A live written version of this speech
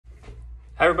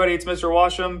Hi everybody, it's Mr.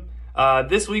 Washam.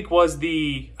 This week was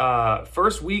the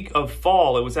first week of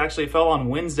fall. It fell on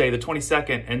Wednesday, the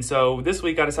 22nd. And so this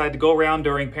week I decided to go around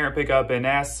during parent pickup and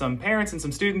ask some parents and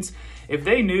some students if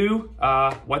they knew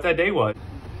what that day was.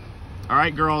 All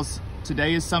right, girls,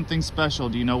 today is something special.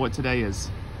 Do you know what today is?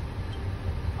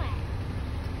 What?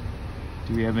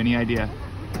 Do we have any idea?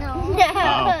 No.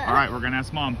 Uh-oh. All right, we're gonna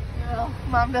ask Mom. No,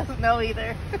 Mom doesn't know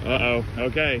either. Uh-oh,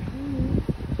 okay.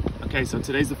 Okay, so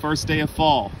today's the first day of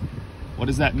fall. What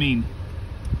does that mean?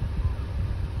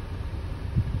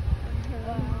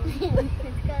 It's gonna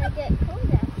get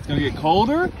colder. It's gonna get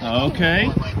colder?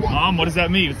 Okay. Mom, what does that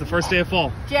mean? It's the first day of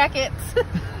fall. Jackets.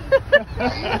 All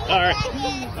right.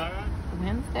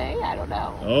 Wednesday? I don't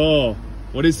know. Oh,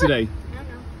 what is today? I don't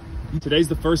know. Today's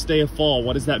the first day of fall.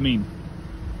 What does that mean?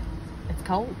 It's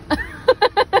cold.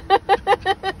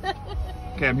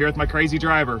 Okay, I'm here with my crazy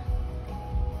driver.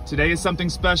 Today is something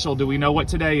special. Do we know what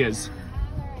today is?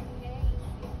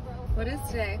 What is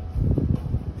today?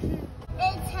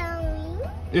 It's Halloween.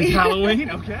 It's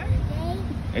Halloween? Okay.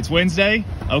 It's Wednesday?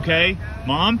 Okay.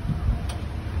 Mom?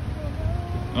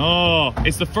 Oh,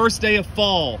 it's the first day of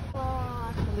fall.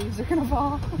 Oh, The leaves are gonna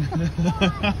fall.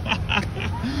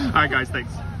 All right, guys,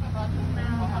 thanks.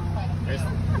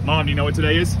 Mom, do you know what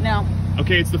today is? No.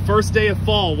 Okay, it's the first day of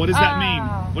fall. What does that mean?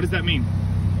 Oh. What does that mean?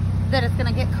 That it's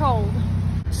gonna get cold.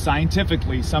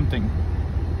 Scientifically, something.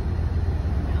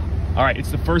 All right,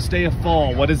 it's the first day of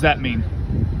fall. What does that mean?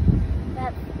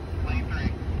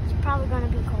 it's probably gonna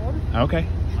be cold. Okay.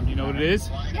 Do you know what it is?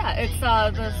 Yeah, it's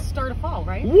the start of fall,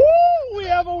 right? Woo! We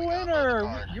have a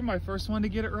winner! You're my first one to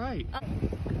get it right.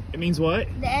 It means what?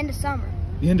 The end of summer.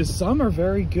 The end of summer,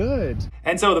 very good.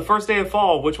 And so the first day of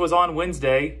fall, which was on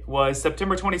Wednesday, was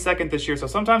September 22nd this year. So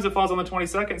sometimes it falls on the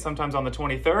 22nd, sometimes on the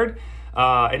 23rd.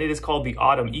 And it is called the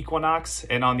autumn equinox.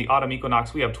 And on the autumn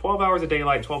equinox, we have 12 hours of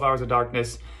daylight, 12 hours of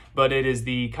darkness. But it is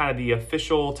the kind of the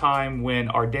official time when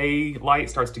our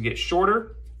daylight starts to get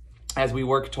shorter as we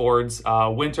work towards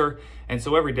winter. And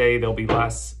so every day there'll be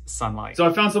less sunlight. So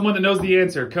I found someone that knows the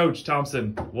answer. Coach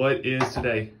Thompson, what is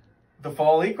today? The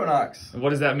fall equinox. What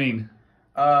does that mean?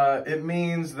 It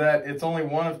means that it's only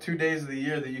one of 2 days of the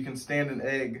year that you can stand an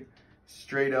egg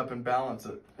straight up and balance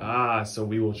it. Ah, so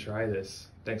we will try this.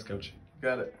 Thanks, Coach.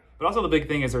 Got it. But also the big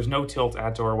thing is there's no tilt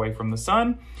at or away from the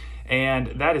sun.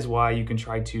 And that is why you can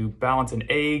try to balance an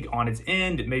egg on its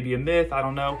end. It may be a myth, I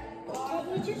don't know.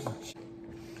 I'm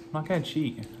not gonna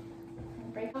cheat.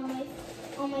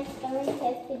 On my spelling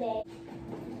test today.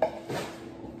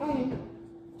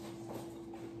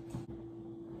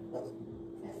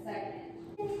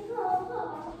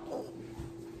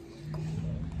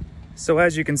 So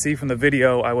as you can see from the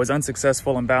video, I was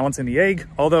unsuccessful in balancing the egg,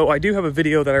 although I do have a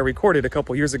video that I recorded a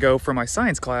couple years ago for my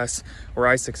science class where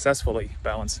I successfully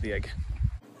balanced the egg.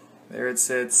 There it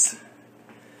sits.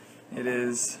 It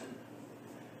is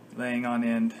laying on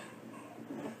end.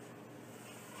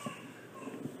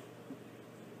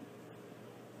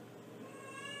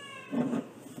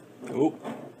 Oh.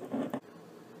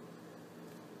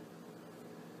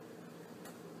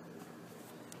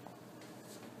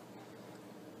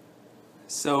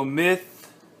 So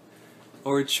myth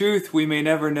or truth, we may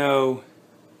never know,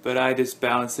 but I just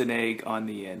balanced an egg on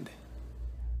the end.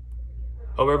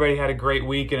 Hope everybody had a great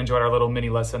week and enjoyed our little mini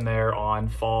lesson there on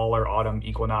fall or autumn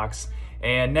equinox.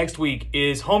 And next week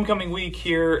is homecoming week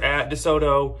here at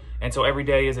DeSoto, and so every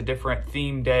day is a different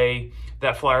theme day.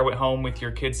 That flyer went home with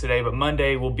your kids today, but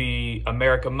Monday will be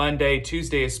America Monday,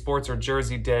 Tuesday is sports or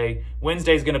jersey day,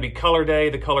 Wednesday is gonna be color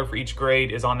day. The color for each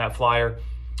grade is on that flyer.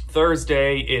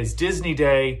 Thursday is Disney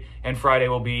Day, and Friday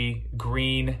will be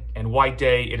Green and White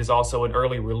Day. It is also an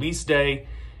early release day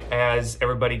as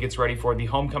everybody gets ready for the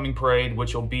homecoming parade,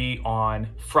 which will be on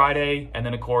Friday, and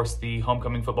then of course the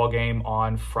homecoming football game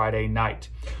on Friday night.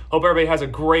 Hope everybody has a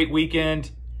great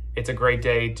weekend. It's a great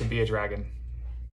day to be a dragon.